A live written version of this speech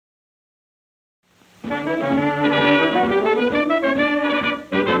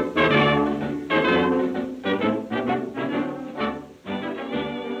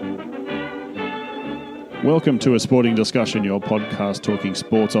Welcome to A Sporting Discussion, your podcast talking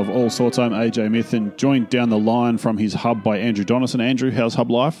sports of all sorts. I'm AJ Mithen, joined down the line from his hub by Andrew Donison. Andrew, how's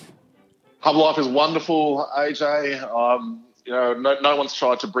hub life? Hub life is wonderful, AJ. No one's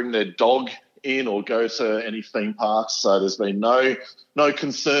tried to bring their dog in or go to any theme parks, so there's been no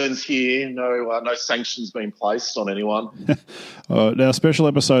concerns here, no sanctions being placed on anyone. Our special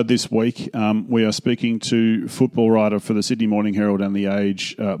episode this week, we are speaking to football writer for the Sydney Morning Herald and The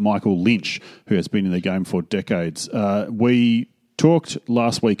Age, Michael Lynch, who has been in the game for decades. We talked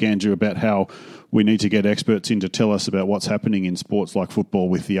last week, Andrew, about how we need to get experts in to tell us about what's happening in sports like football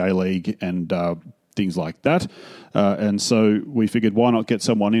with the A-League and things like that. And so we figured, why not get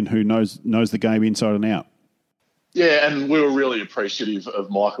someone in who knows the game inside and out? Yeah, and we were really appreciative of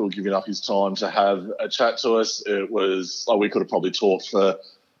Michael giving up his time to have a chat to us. It was we could have probably talked for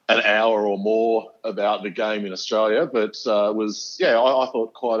an hour or more about the game in Australia, but it was I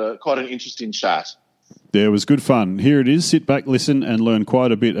thought quite an interesting chat. Yeah, it was good fun. Here it is. Sit back, listen, and learn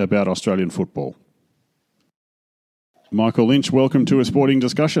quite a bit about Australian football. Michael Lynch, welcome to A Sporting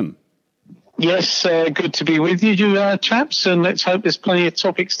Discussion. Yes, good to be with you, chaps, and let's hope there's plenty of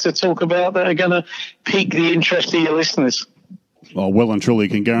topics to talk about that are going to pique the interest of your listeners. Oh, well and truly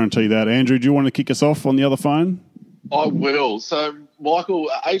can guarantee that. Andrew, do you want to kick us off on the other phone? I will. So, Michael,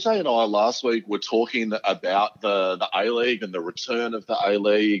 AJ and I last week were talking about the A-League and the return of the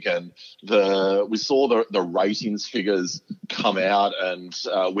A-League, and we saw the ratings figures come out, and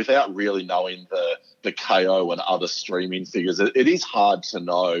without really knowing the KO and other streaming figures, it is hard to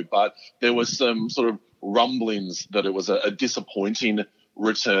know, but there was some sort of rumblings that it was a disappointing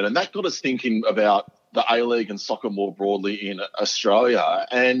return, and that got us thinking about the A-League and soccer more broadly in Australia.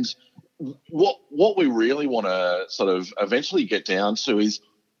 And what we really want to sort of eventually get down to is,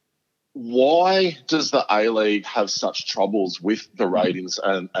 why does the A-League have such troubles with the ratings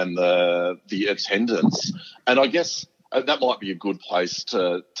and the attendance? And I guess that might be a good place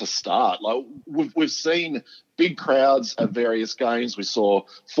to start. Like we've seen big crowds at various games. We saw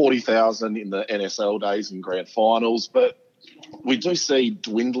 40,000 in the NSL days in grand finals, but we do see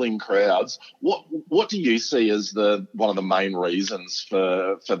dwindling crowds. What do you see as one of the main reasons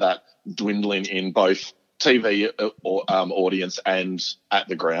for that dwindling in both TV audience and at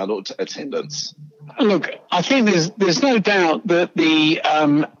the ground or attendance? Look, I think there's no doubt that the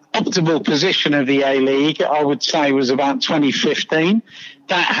optimal position of the A-League, I would say, was about 2015.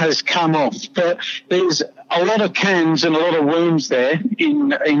 That has come off, but there's a lot of cans and a lot of worms there in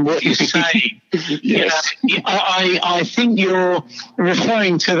what you say. Yes. I think you're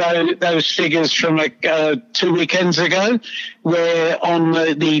referring to those figures from 2 weekends ago, where on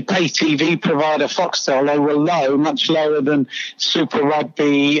the pay TV provider Foxtel, they were low, much lower than Super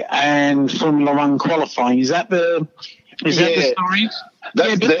Rugby and Formula One qualifying. Is that the story?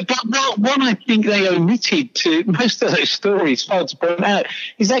 But what I think they omitted to most of those stories, hard to point out,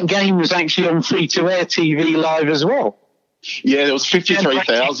 is that game was actually on free-to-air TV live as well. Yeah, there was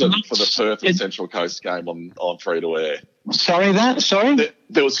 53,000 for the Perth and Central Coast game on free-to-air. Sorry?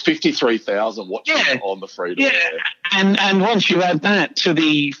 There was 53,000 watching on the free-to-air. Yeah, and once you add that to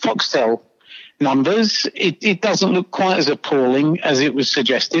the Foxtel numbers, it doesn't look quite as appalling as it was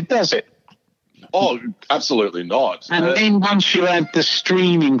suggested, does it? Oh, absolutely not. And then once you add the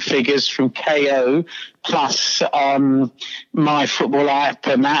streaming figures from KO plus My Football app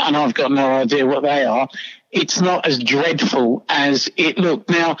and that, and I've got no idea what they are, it's not as dreadful as it looked.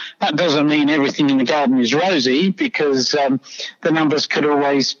 Now, that doesn't mean everything in the garden is rosy, because the numbers could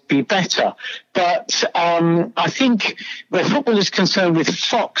always be better. But I think where football is concerned, with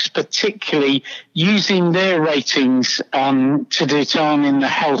Fox particularly, using their ratings to determine the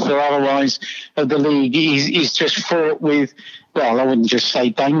health or otherwise of the league is just fraught with, well, I wouldn't just say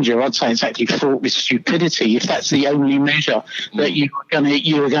danger. I'd say it's actually fraught with stupidity, if that's the only measure that you are going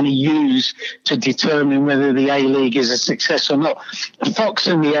to use to determine whether the A-League is a success or not. Fox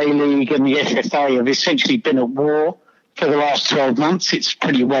and the A-League and the FFA have essentially been at war for the last 12 months. It's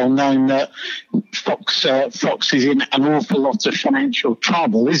pretty well known that Fox is in an awful lot of financial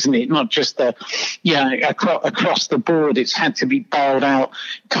trouble, isn't it? Not just across the board. It's had to be bailed out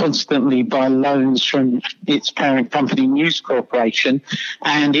constantly by loans from its parent company, News Corporation,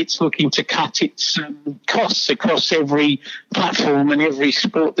 and it's looking to cut its costs across every platform and every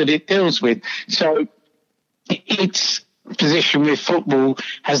sport that it deals with. So its position with football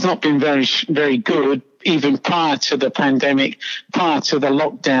has not been very, very good, even prior to the pandemic, prior to the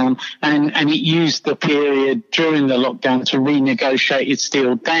lockdown, and it used the period during the lockdown to renegotiate its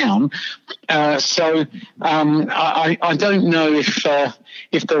deal down. So I don't know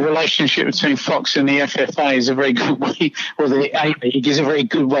if the relationship between Fox and the FFA is a very good way, or the A-League is a very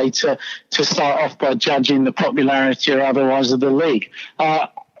good way to start off by judging the popularity or otherwise of the league.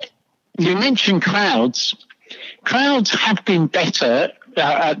 You mentioned crowds. Crowds have been better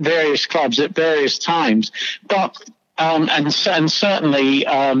at various clubs at various times, but and certainly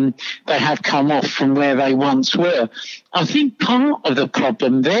they have come off from where they once were. I think part of the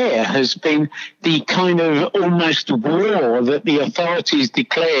problem there has been the kind of almost war that the authorities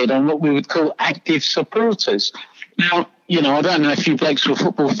declared on what we would call active supporters. Now, I don't know if you blokes were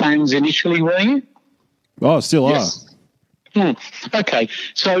football fans initially, were you? Oh, still Yes. are. Okay,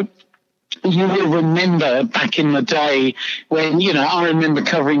 so you will remember back in the day when, I remember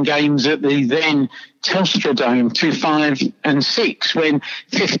covering games at the then Telstra Dome 2, 5 and 6 when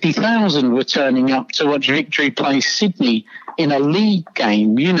 50,000 were turning up to watch Victory play Sydney in a league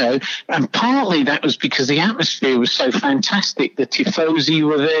game, and partly that was because the atmosphere was so fantastic. The tifosi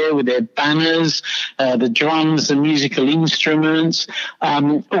were there with their banners, the drums, the musical instruments,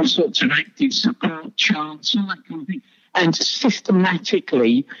 all sorts of active support chants, all that kind of thing. And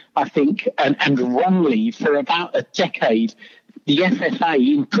systematically, I think, and wrongly, for about a decade, the FFA,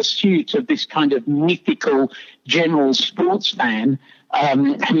 in pursuit of this kind of mythical general sports fan,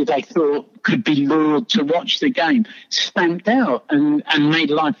 who they thought could be lured to watch the game, stamped out and made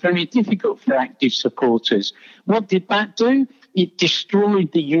life very difficult for active supporters. What did that do? It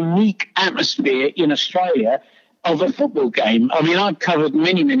destroyed the unique atmosphere in Australia of a football game. I mean, I've covered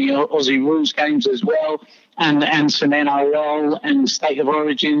many Aussie rules games as well, and some NRL and State of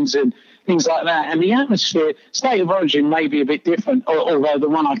Origins and things like that. And the atmosphere, State of Origin may be a bit different, although the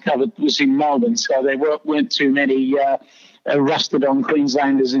one I covered was in Melbourne, so there weren't too many rusted-on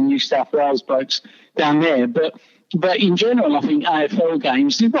Queenslanders and New South Wales blokes down there. But in general, I think AFL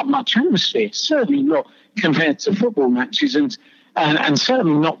games, there's not much atmosphere, certainly not compared to football matches, and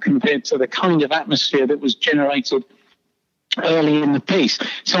certainly not compared to the kind of atmosphere that was generated early in the piece.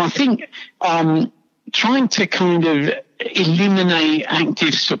 So I think trying to kind of eliminate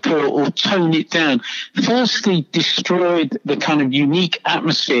active support or tone it down firstly destroyed the kind of unique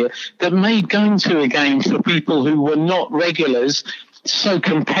atmosphere that made going to a game for people who were not regulars so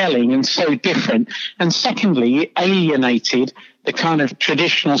compelling and so different. And secondly, it alienated the kind of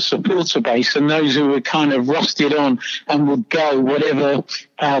traditional supporter base and those who were kind of rusted on and would go whatever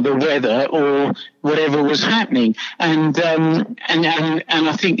the weather or whatever was happening. And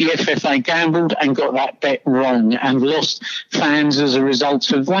I think the FFA gambled and got that bet wrong and lost fans as a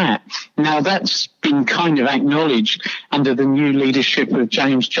result of that. Now that's been kind of acknowledged under the new leadership of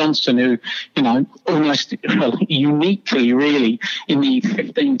James Johnson, who, almost uniquely really in the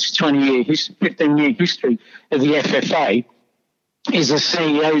 15 to 15 year history of the FFA, is a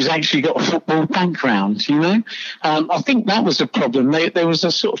CEO who's actually got a football background, I think that was a problem. There was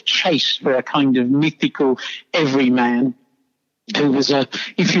a sort of chase for a kind of mythical everyman who was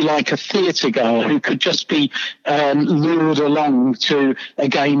if you like, a theatre goer who could just be lured along to a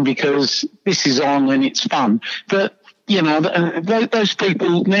game because this is on and it's fun. But those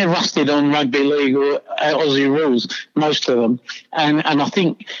people, they're rusted on rugby league or Aussie rules, most of them. And I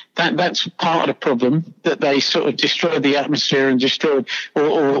think that's part of the problem, that they sort of destroyed the atmosphere and destroyed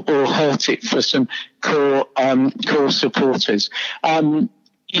or hurt it for some core supporters. I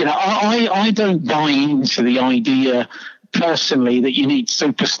don't buy into the idea personally that you need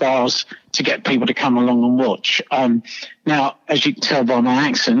superstars to get people to come along and watch. Now, as you can tell by my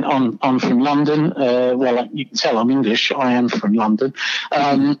accent, I'm from London. Well, you can tell I'm English. I am from London.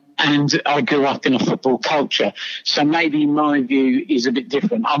 And I grew up in a football culture. So maybe my view is a bit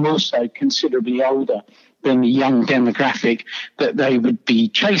different. I'm also considerably older than the young demographic that they would be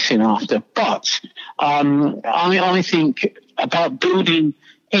chasing after. But I think about building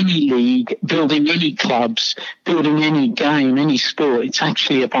any league, building any clubs, building any game, any sport, it's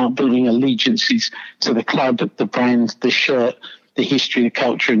actually about building allegiances to the club, the brand, the shirt, the history, the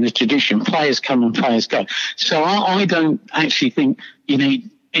culture and the tradition. Players come and players go. So I don't actually think you need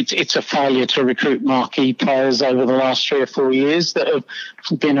it's a failure to recruit marquee players over the last 3 or 4 years that have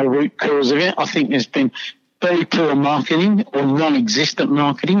been a root cause of it. I think there's been very poor marketing or non-existent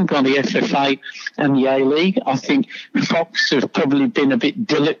marketing by the FFA and the A-League. I think Fox have probably been a bit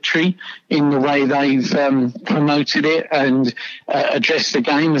dilatory in the way they've promoted it and addressed the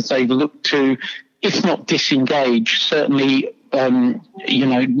game, as they've looked to, if not disengage, certainly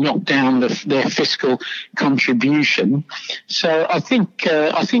knock down their fiscal contribution. So I think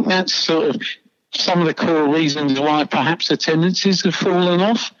that's sort of some of the core reasons why perhaps attendances have fallen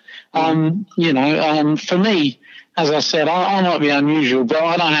off. For me, as I said, I might be unusual, but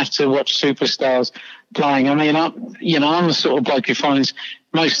I don't have to watch superstars playing. I mean, I'm the sort of bloke who finds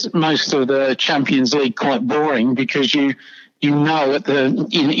most of the Champions League quite boring, because you know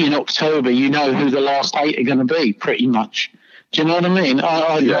in October you know who the last 8 are going to be, pretty much. Do you know what I mean?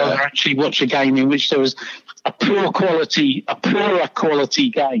 I'd rather actually watch a game in which there was a poorer quality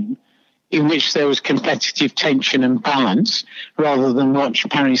game, in which there was competitive tension and balance, rather than watch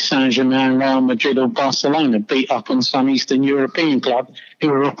Paris Saint-Germain, Real Madrid or Barcelona beat up on some Eastern European club who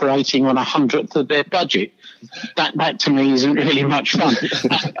are operating on 100th of their budget. That to me isn't really much fun.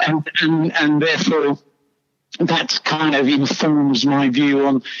 and therefore that kind of informs my view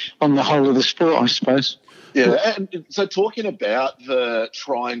on the whole of the sport, I suppose. Yeah, and so talking about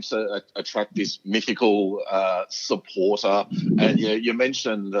trying to attract this mythical supporter, and you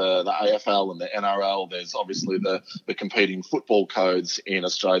mentioned the AFL and the NRL. There's obviously the competing football codes in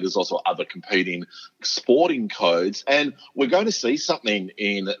Australia. There's also other competing sporting codes, and we're going to see something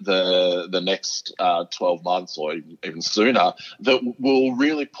in the next 12 months or even sooner that will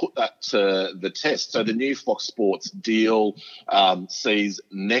really put that to the test. So the new Fox Sports deal sees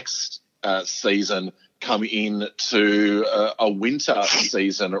next season come in to a winter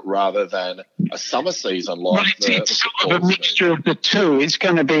season rather than a summer season. It's sort of a mixture of the two. It's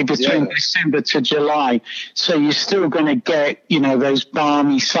going to be between December to July. So you're still going to get, those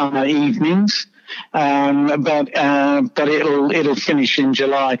balmy summer evenings. But it'll finish in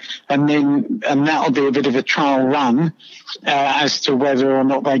July, and that'll be a bit of a trial run as to whether or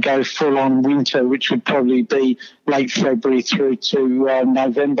not they go full on winter, which would probably be late February through to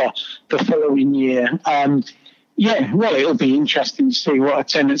November the following year. It'll be interesting to see what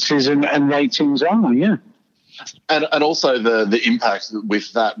attendances and ratings are. Yeah. And also the impact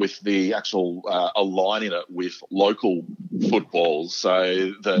with the actual aligning it with local football.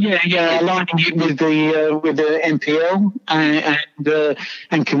 So aligning it with the NPL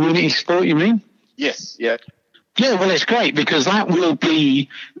and community sport. You mean? Yes. Yeah. Yeah, well, it's great, because that will be,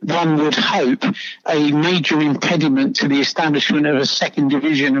 one would hope, a major impediment to the establishment of a second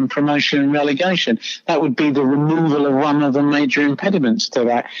division and promotion and relegation. That would be the removal of one of the major impediments to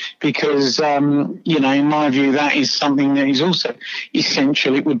that, because, in my view, that is something that is also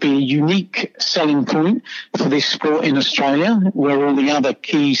essential. It would be a unique selling point for this sport in Australia, where all the other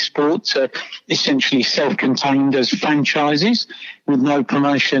key sports are essentially self-contained as franchises, with no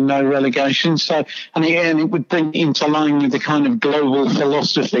promotion, no relegation. So, and it would bring into line with the kind of global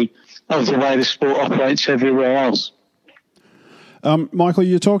philosophy of the way the sport operates everywhere else. Michael,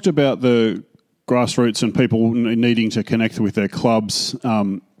 you talked about the grassroots and people needing to connect with their clubs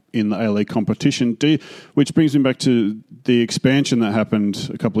in the A-League competition, which brings me back to the expansion that happened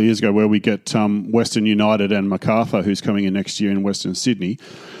a couple of years ago, where we get Western United and MacArthur, who's coming in next year in Western Sydney.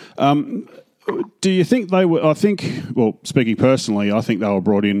 Do you think they were? Speaking personally, I think they were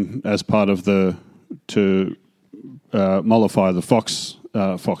brought in as part of to mollify the Fox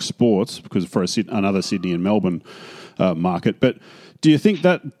Sports, because for another Sydney and Melbourne market. But do you think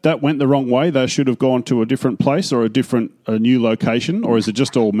that went the wrong way? They should have gone to a different place or a new location, or is it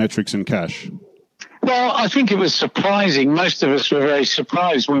just all metrics and cash? Well, I think it was surprising. Most of us were very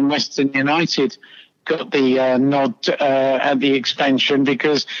surprised when Western United got the nod at the expansion,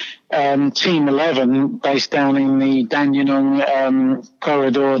 because Team 11, based down in the Dandenong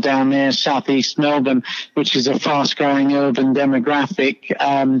corridor down there, southeast Melbourne, which is a fast-growing urban demographic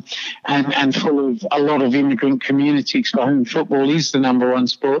and full of a lot of immigrant communities for whom football is the number one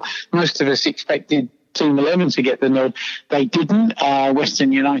sport. Most of us expected Team 11 to get the nod. They didn't.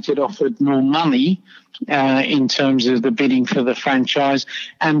 Western United offered more money in terms of the bidding for the franchise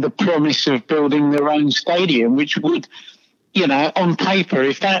and the promise of building their own stadium, which would, on paper,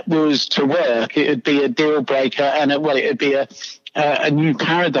 if that was to work, it would be a deal breaker, and it would be a new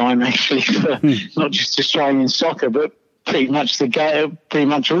paradigm actually for not just Australian soccer, but pretty much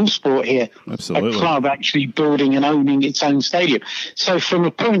all sport here. Absolutely. A club actually building and owning its own stadium. So from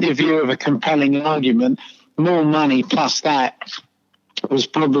a point of view of a compelling argument, more money plus that was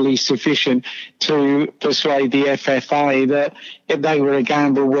probably sufficient to persuade the FFA that they were a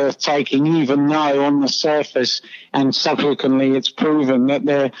gamble worth taking, even though on the surface and subsequently it's proven that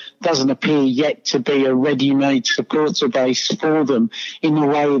there doesn't appear yet to be a ready-made supporter base for them in the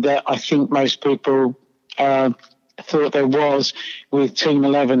way that I think most people thought there was with Team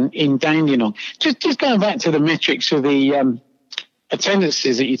 11 in Dandenong. Just going back to the metrics of the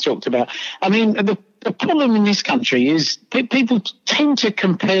attendances that you talked about. I mean, the problem in this country is people tend to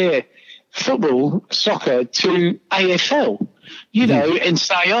compare football, soccer to AFL. you know, and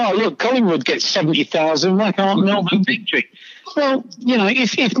say, oh, look, Collingwood gets 70,000, why can't Melbourne Victory? Well, you know,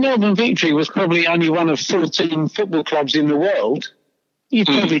 if Melbourne Victory was probably only one of 14 football clubs in the world, you'd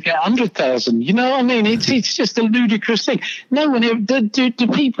probably get 100,000. You know what I mean? It's just a ludicrous thing. No one ever, do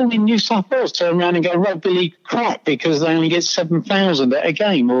people in New South Wales turn around and go rugby league crap because they only get 7,000 at a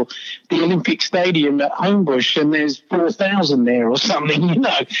game, or the Olympic Stadium at Homebush and there's 4,000 there or something, you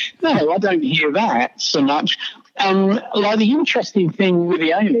know? No, I don't hear that so much. Like the interesting thing with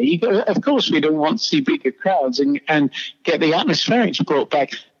the A-League, of course we don't want to see bigger crowds and get the atmospherics brought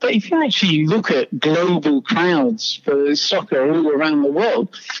back. But if you actually look at global crowds for soccer all around the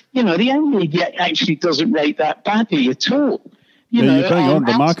world, you know, the A-League actually doesn't rate that badly at all. You're bang on.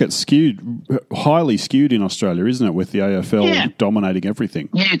 The market's highly skewed in Australia, isn't it, with the AFL dominating everything?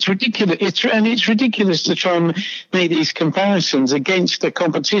 Yeah, it's ridiculous. It's ridiculous to try and make these comparisons against a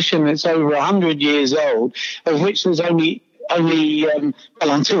competition that's over 100 years old, of which there's only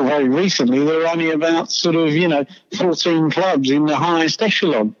until very recently, there were only about 14 clubs in the highest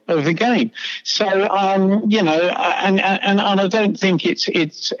echelon of the game. So, you know, and I don't think it's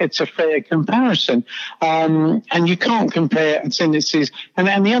a fair comparison. And you can't compare attendances.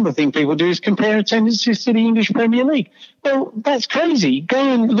 And the other thing people do is compare attendances to the English Premier League. Well, that's crazy. Go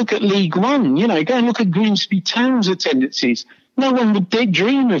and look at League One. You know, go and look at Grimsby Town's attendances. No one would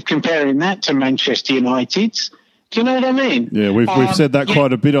dream of comparing that to Manchester United's. Do you know what I mean? Yeah, we've said that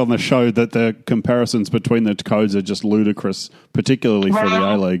quite a bit on the show, that the comparisons between the codes are just ludicrous, particularly for the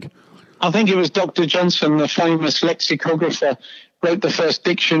A-League. I think it was Dr. Johnson, the famous lexicographer, wrote the first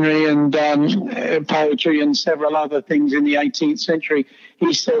dictionary and poetry and several other things in the 18th century.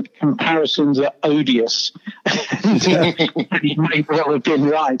 He said comparisons are odious. And he may well have been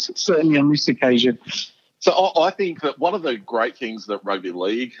right, certainly on this occasion. So I think that one of the great things that Rugby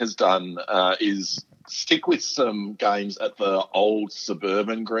League has done is stick with some games at the old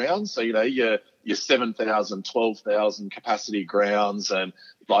suburban grounds. So, you know, your 7,000, 12,000 capacity grounds, and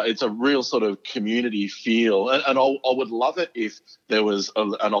like it's a real sort of community feel. And I would love it if there was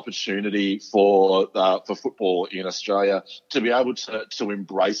an opportunity for football in Australia to be able to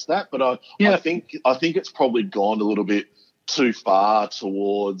embrace that. But I think it's probably gone a little bit too far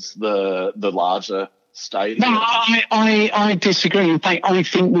towards the larger stadium. No, I disagree. In fact, I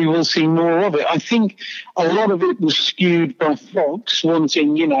think we will see more of it. I think a lot of it was skewed by Fox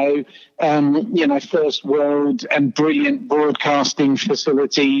wanting, first world and brilliant broadcasting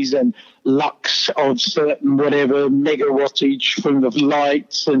facilities and lux of certain whatever megawattage from the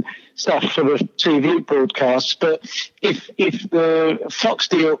lights and stuff for the TV broadcasts. But if the Fox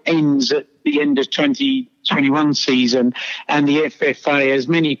deal ends at the end of 2021 season and the FFA, as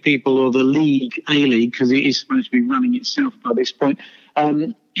many people, or the league, A-League, because it is supposed to be running itself by this point,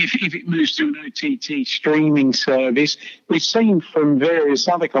 if it moves to an OTT streaming service, we've seen from various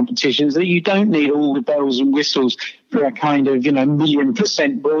other competitions that you don't need all the bells and whistles for a kind of,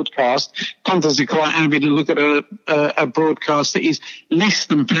 1,000,000% broadcast. Punters are quite happy to look at a broadcast that is less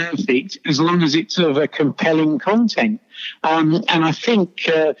than perfect as long as it's of a compelling content. And I think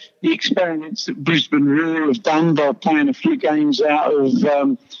the experiments that Brisbane Roar have done by playing a few games out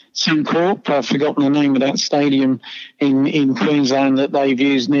of Suncorp, I've forgotten the name of that stadium in Queensland that they've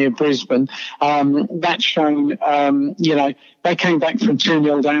used near Brisbane, that's shown, they came back from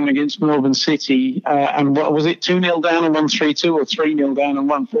 2-0 down against Melbourne City, and what was it, 2-0 down and 1-3-2, or 3-0 down and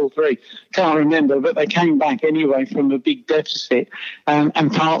 1-4-3? Can't remember, but they came back anyway from a big deficit,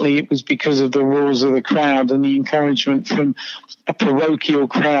 and partly it was because of the roars of the crowd and the encouragement from a parochial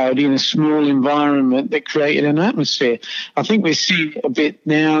crowd in a small environment that created an atmosphere. I think we're seeing a bit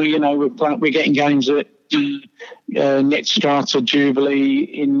now, we're getting games at Net Strata Jubilee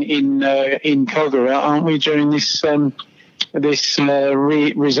in Kogarah, aren't we, during this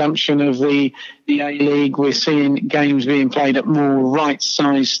resumption of the A-League? We're seeing games being played at more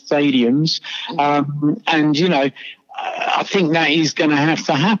right-sized stadiums. I think that is going to have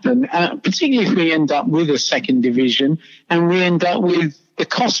to happen, particularly if we end up with a second division and we end up with the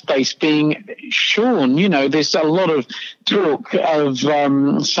cost base being shorn. There's a lot of talk of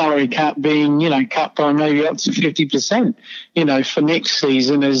salary cap being, cut by maybe up to 50%, for next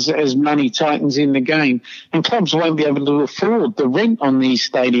season as money tightens in the game. And clubs won't be able to afford the rent on these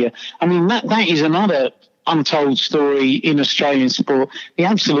stadia. I mean, that is another untold story in Australian sport, the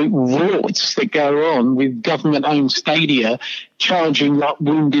absolute rorts that go on with government-owned stadia charging like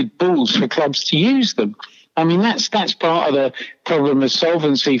wounded bulls for clubs to use them. I mean, that's part of the problem of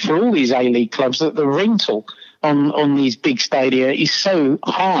solvency for all these A-League clubs, that the rental on these big stadia is so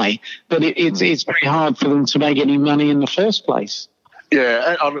high that it's very hard for them to make any money in the first place.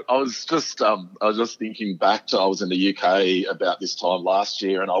 Yeah, I was just thinking back to I was in the UK about this time last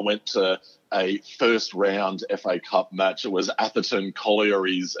year, and I went to a first round FA Cup match. It was Atherton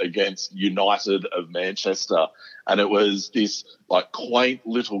Collieries against United of Manchester, and it was this like quaint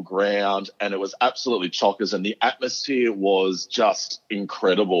little ground, and it was absolutely chockers, and the atmosphere was just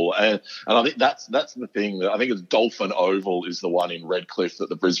incredible. And I think that's the thing. I think it's Dolphin Oval is the one in Redcliffe that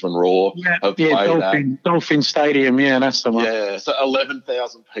the Brisbane Roar have played at. Dolphin Stadium, yeah, that's the one. Yeah, so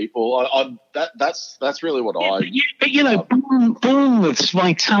 11,000 people. That's really what Bournemouth's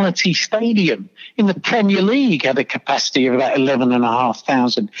Vitality Stadium in the Premier League had a capacity of about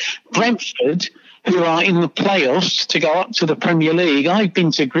 11,500. Brentford, who are in the playoffs to go up to the Premier League. I've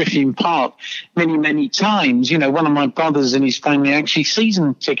been to Griffin Park many, many times. One of my brothers and his family are actually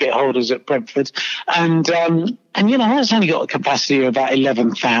season ticket holders at Brentford. And that's only got a capacity of about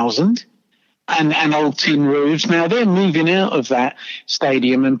 11,000. And old tin roofs. Now, they're moving out of that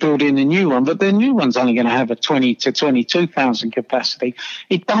stadium and building a new one, but the new one's only going to have a 20 to 22,000 capacity.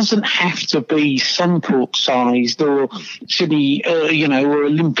 It doesn't have to be Suncorp-sized or Sydney, or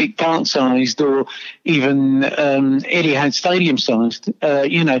Olympic Park-sized or even Etihad Stadium-sized.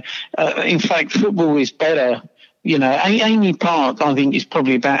 In fact, football is better. Amy Park, I think, is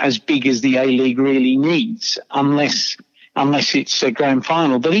probably about as big as the A-League really needs, unless it's a grand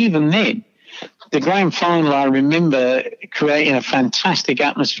final. But even then, the grand final, I remember creating a fantastic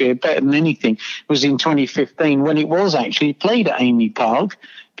atmosphere, better than anything, was in 2015 when it was actually played at Amy Park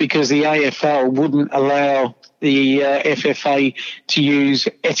because the AFL wouldn't allow the FFA to use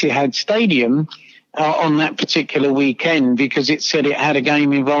Etihad Stadium on that particular weekend because it said it had a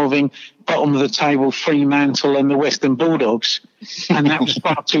game involving bottom of the table Fremantle and the Western Bulldogs, and that was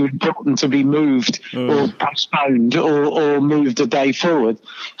far too important to be moved or postponed or moved a day forward.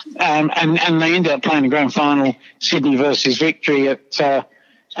 And they ended up playing the grand final, Sydney versus Victory at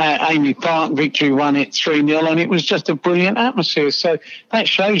Amy Park. Victory won it 3-0, and it was just a brilliant atmosphere. So that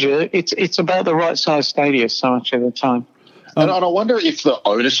shows you it's about the right size stadium so much of the time. And I wonder if the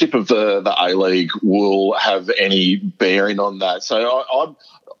ownership of the A-League will have any bearing on that. So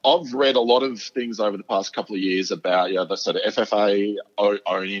I've read a lot of things over the past couple of years about the sort of FFA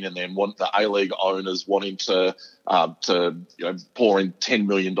owning and then want the A-League owners wanting to pour in $10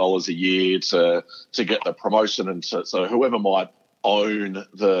 million a year to get the promotion, and so whoever might own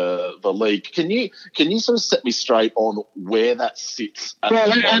the league. Can you sort of set me straight on where that sits? At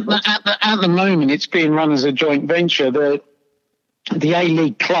the moment, it's being run as a joint venture. The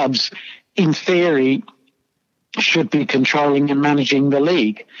A-League clubs, in theory, should be controlling and managing the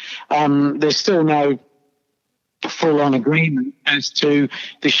league. There's still no full-on agreement as to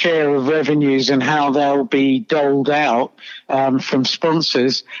the share of revenues and how they'll be doled out from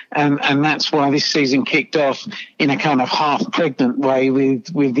sponsors, and that's why this season kicked off in a kind of half-pregnant way with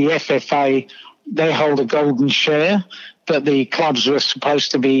the FFA. They hold a golden share, but the clubs were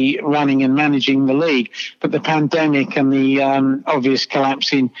supposed to be running and managing the league. But the pandemic and the obvious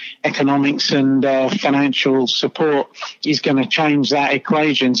collapse in economics and financial support is going to change that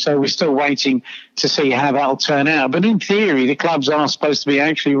equation. So we're still waiting to see how that'll turn out. But in theory, the clubs are supposed to be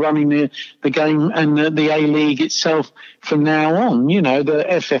actually running the game and the A-League itself from now on. The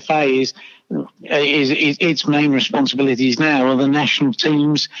FFA is its main responsibilities now are the national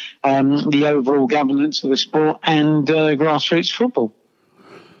teams, the overall governance of the sport, and grassroots football.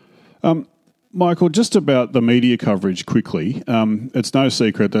 Michael, just about the media coverage quickly. It's no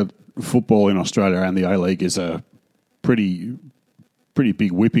secret that football in Australia and the A-League is a pretty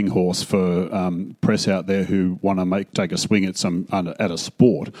big whipping horse for press out there who want to take a swing at a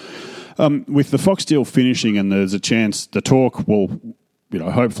sport. With the Fox deal finishing, and there's a chance the talk will.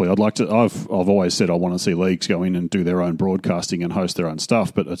 Hopefully, I'd like to. I've always said I want to see leagues go in and do their own broadcasting and host their own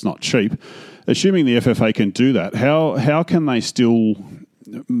stuff, but it's not cheap. Assuming the FFA can do that, how can they still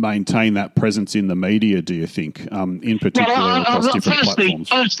maintain that presence in the media, do you think, in particular across different platforms?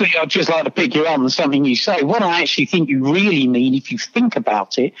 Firstly, I'd just like to pick you up on something you say. What I actually think you really need, if you think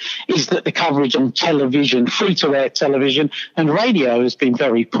about it, is that the coverage on television, free-to-air television and radio has been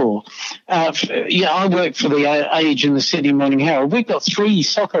very poor. I work for the Age and the Sydney Morning Herald. We've got 3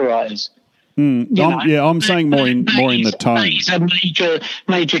 soccer writers. I'm saying more in the tone. That is a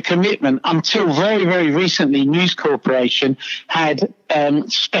major commitment. Until very, very recently, News Corporation had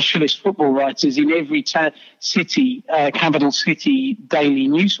specialist football writers in every city, capital city daily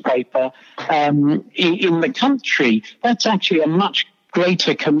newspaper in the country. That's actually a much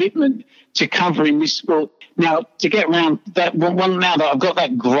greater commitment to covering this sport. Now, to get round that one, now that I've got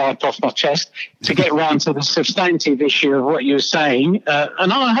that gripe off my chest, to get round to the substantive issue of what you were saying,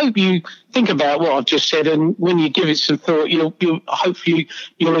 and I hope you think about what I've just said, and when you give it some thought, hopefully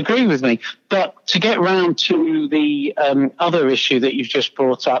you'll agree with me. But to get round to the other issue that you've just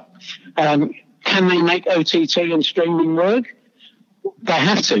brought up, can they make OTT and streaming work? They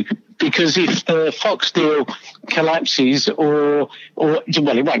have to, because if the Fox deal collapses, well,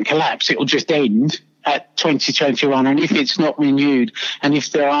 it won't collapse, it will just end at 2021. And if it's not renewed, and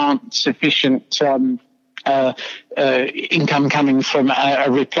if there aren't sufficient income coming from a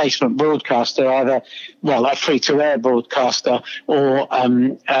replacement broadcaster, either, a free-to-air broadcaster or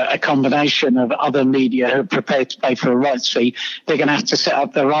a combination of other media who are prepared to pay for a rights fee, they're going to have to set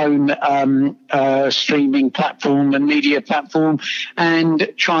up their own streaming platform and media platform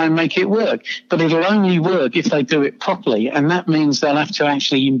and try and make it work. But it'll only work if they do it properly, and that means they'll have to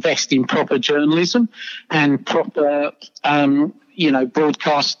actually invest in proper journalism and proper,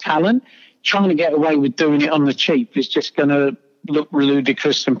 broadcast talent. Trying to get away with doing it on the cheap is just going to look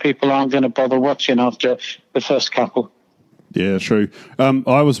ludicrous, and people aren't going to bother watching after the first couple. Yeah, true.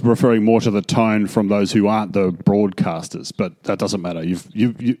 I was referring more to the tone from those who aren't the broadcasters, but that doesn't matter. You've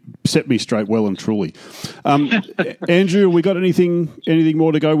set me straight well and truly. Andrew, we got anything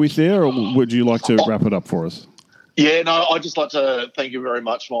more to go with there, or would you like to wrap it up for us? Yeah, no, I'd just like to thank you very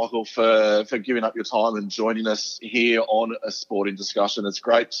much, Michael, for giving up your time and joining us here on A Sporting Discussion. It's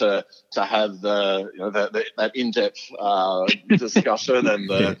great to have that in-depth discussion, and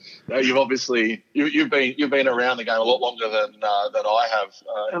you've been around the game a lot longer than I have.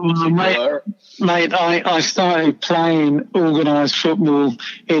 Mate, I started playing organised football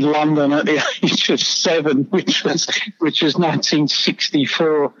in London at the age of 7, which was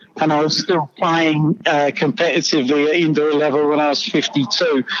 1964, and I was still playing competitively at indoor level when I was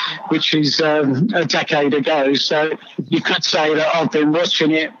 52, which is a decade ago. So you could say that I've been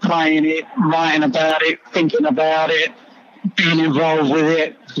watching it, playing it, writing about it, thinking about it, being involved with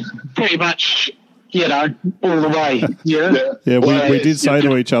it, pretty much, all the way. Yeah, we did say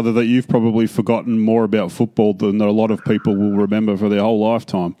to each other that you've probably forgotten more about football than a lot of people will remember for their whole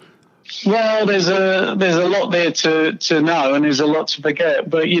lifetime. Well, there's a lot there to know, and there's a lot to forget,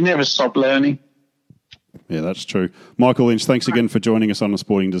 but you never stop learning. Yeah, that's true. Michael Lynch, thanks again for joining us on A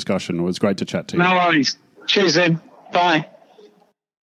Sporting Discussion. It was great to chat to you. No worries. Cheers then. Bye.